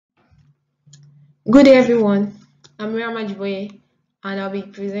Good day, everyone. I'm Maryam Ajiboye, and I'll be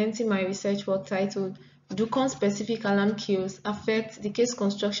presenting my research work titled "Do conspecific alarm cues affect the case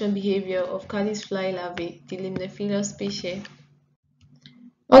construction behavior of Caddisfly larvae, the Limnephilus species?"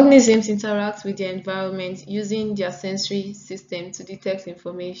 Organisms interact with their environment using their sensory system to detect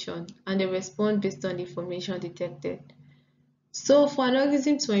information, and they respond based on the information detected. So, for an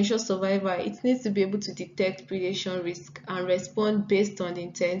organism to ensure survival, it needs to be able to detect predation risk and respond based on the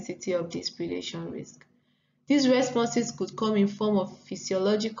intensity of this predation risk. These responses could come in form of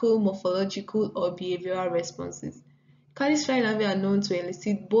physiological, morphological, or behavioral responses. Caddisfly larvae are known to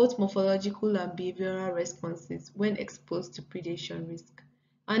elicit both morphological and behavioral responses when exposed to predation risk,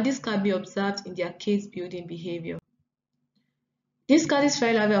 and this can be observed in their cage building behavior. These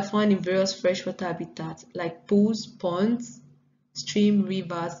caddisfly larvae are found in various freshwater habitats like pools, ponds, stream,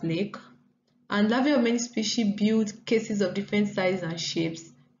 rivers, lake, and larvae of many species build cases of different sizes and shapes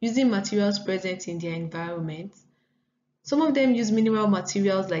using materials present in their environment. Some of them use mineral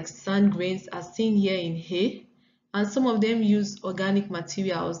materials like sand grains as seen here in A, and some of them use organic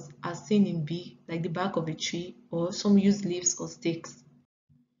materials as seen in B, like the bark of a tree, or some use leaves or sticks.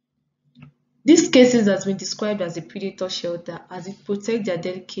 These cases has been described as a predator shelter as it protects their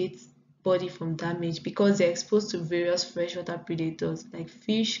delicate body from damage because they're exposed to various freshwater predators like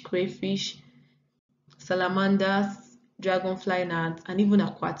fish, crayfish, salamanders, dragonfly gnats, and even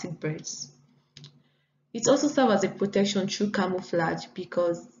aquatic birds. It also serves as a protection through camouflage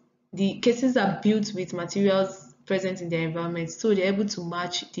because the cases are built with materials present in their environment, so they're able to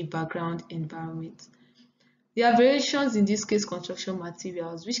match the background environment. There are variations in this case construction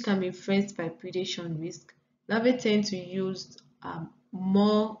materials which can be influenced by predation risk. Larvae tend to use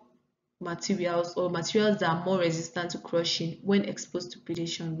more materials or materials that are more resistant to crushing when exposed to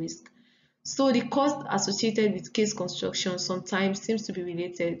predation risk. So the cost associated with case construction sometimes seems to be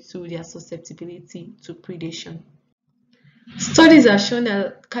related to their susceptibility to predation. Studies have shown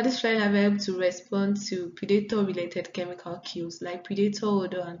that caddisfly larvae are able to respond to predator-related chemical cues like predator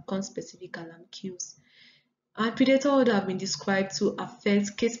odor and conspecific alarm cues. And predator odor have been described to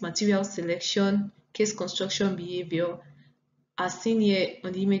affect case material selection, case construction behavior, as seen here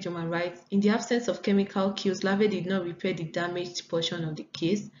on the image on my right. In the absence of chemical cues, larvae did not repair the damaged portion of the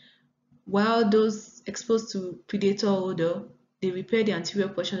case, while those exposed to predator odor, they repaired the anterior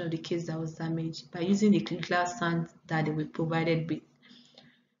portion of the case that was damaged by using the glass sand that they were provided with.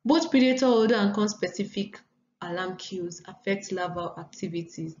 Both predator odor and conspecific alarm cues affect larval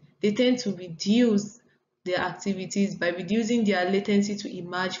activities. They tend to reduce their activities by reducing their latency to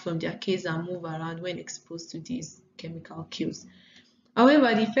emerge from their case and move around when exposed to these chemical cues.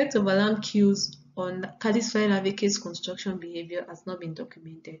 However, the effect of alarm cues on caddisfly larvae case construction behavior has not been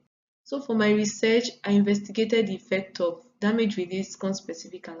documented. So for my research, I investigated the effect of damage-release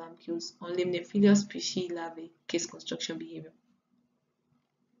conspecific alarm cues on Limnephilus species larvae case construction behavior.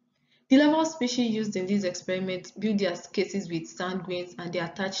 The larval species used in this experiment built their cases with sand grains and they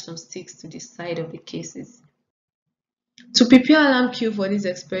attached some sticks to the side of the cases. To prepare alarm cue for this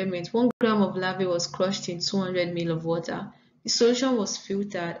experiment, 1 gram of larvae was crushed in 200 ml of water. The solution was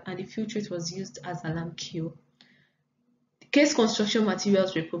filtered and the filtrate was used as alarm cue. The case construction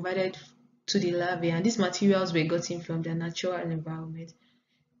materials were provided to the larvae and these materials were gotten from their natural environment.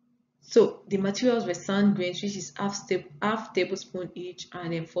 So the materials were sand grains, which is half tablespoon each,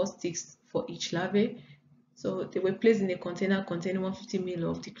 and then 4 sticks for each larvae. So they were placed in a container containing 150 ml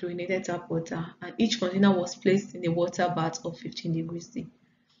of dechlorinated tap water, and each container was placed in a water bath of 15 degrees C.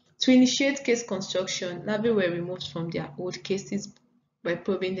 To initiate case construction, larvae were removed from their old cases by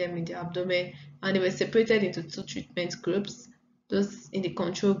probing them in the abdomen, and they were separated into 2 treatment groups. Those in the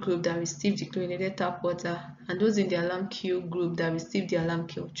control group that received the chlorinated tap water and those in the alarm cue group that received the alarm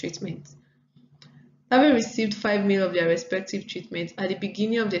cue treatment. Larvae received 5 ml of their respective treatments at the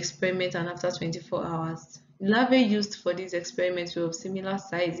beginning of the experiment and after 24 hours. The larvae used for these experiments were of similar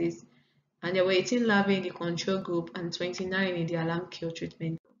sizes, and there were 18 larvae in the control group and 29 in the alarm cue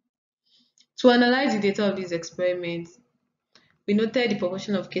treatment. To analyze the data of these experiments, we noted the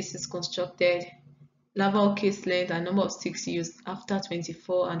proportion of cases constructed, larval case length, and number of sticks used after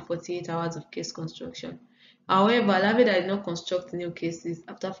 24 and 48 hours of case construction. However, larvae that did not construct new cases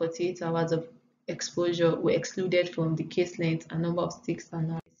after 48 hours of exposure were excluded from the case length and number of sticks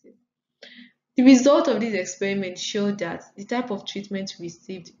analysis. The result of this experiment showed that the type of treatment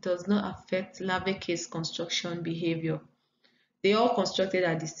received does not affect larvae case construction behavior. They all constructed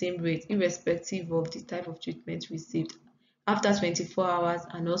at the same rate, irrespective of the type of treatment received after 24 hours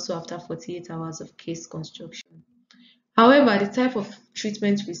and also after 48 hours of case construction. However, the type of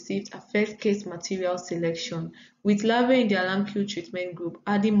treatment received affects case material selection, with larvae in the alarm queue treatment group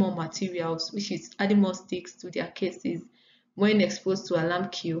adding more materials, which is adding more sticks to their cases when exposed to alarm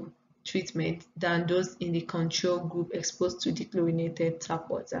queue treatment than those in the control group exposed to dechlorinated tap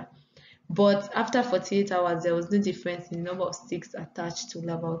water. But after 48 hours, there was no difference in the number of sticks attached to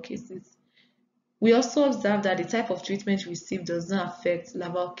larval cases. We also observed that the type of treatment received does not affect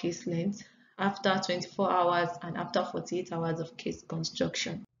larval case length after 24 hours and after 48 hours of case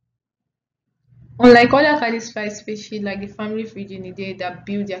construction. Unlike other caddisfly species like the family Phrygianidae that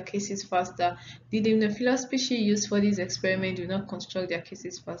build their cases faster, the Limnephilus species used for this experiment do not construct their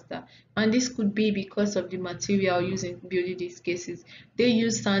cases faster, and this could be because of the material used in building these cases. They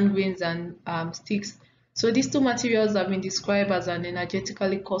use sand grains and sticks. So these two materials have been described as an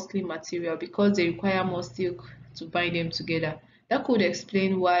energetically costly material because they require more silk to bind them together. That could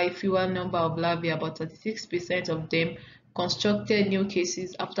explain why fewer number of larvae, about 36% of them, constructed new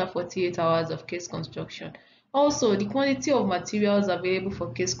cases after 48 hours of case construction. Also, the quantity of materials available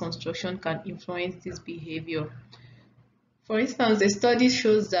for case construction can influence this behavior. For instance, a study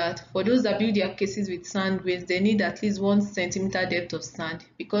shows that for those that build their cases with sand grains, they need at least 1 centimeter depth of sand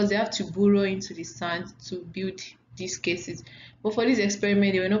because they have to burrow into the sand to build these cases. But for this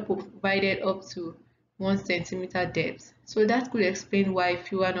experiment, they were not provided up to 1 centimeter depth. So that could explain why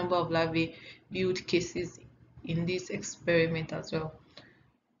fewer number of larvae build cases in this experiment as well.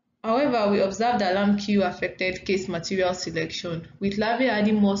 However, we observed that alarm queue affected case material selection, with larvae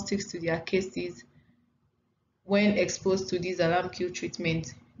adding more sticks to their cases when exposed to this alarm queue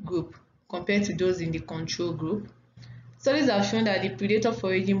treatment group compared to those in the control group. Studies have shown that the predator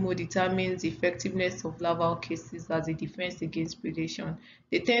foraging mode determines the effectiveness of larval cases as a defense against predation.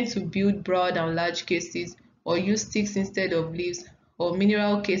 They tend to build broad and large cases, or use sticks instead of leaves, or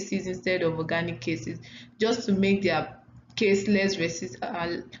mineral cases instead of organic cases, just to make their case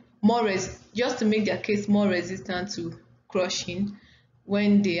more resistant to crushing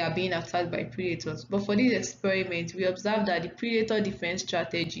when they are being attacked by predators. But for this experiment, we observed that the predator defense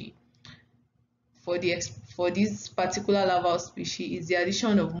strategy for this particular larval species is the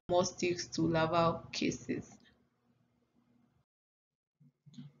addition of more sticks to larval cases.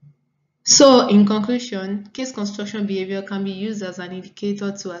 So, in conclusion, case construction behavior can be used as an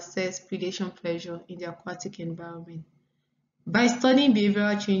indicator to assess predation pressure in the aquatic environment. By studying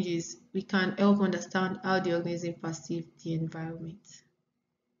behavioral changes, we can help understand how the organism perceives the environment.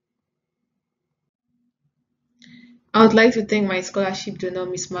 I would like to thank my scholarship donor,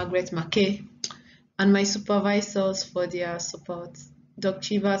 Ms. Margaret Mackay, and my supervisors for their support, Dr.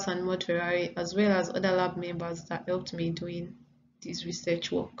 Chivers and Mod Ferrari, as well as other lab members that helped me doing this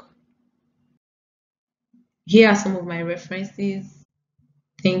research work. Here are some of my references.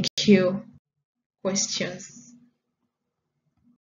 Thank you. Questions?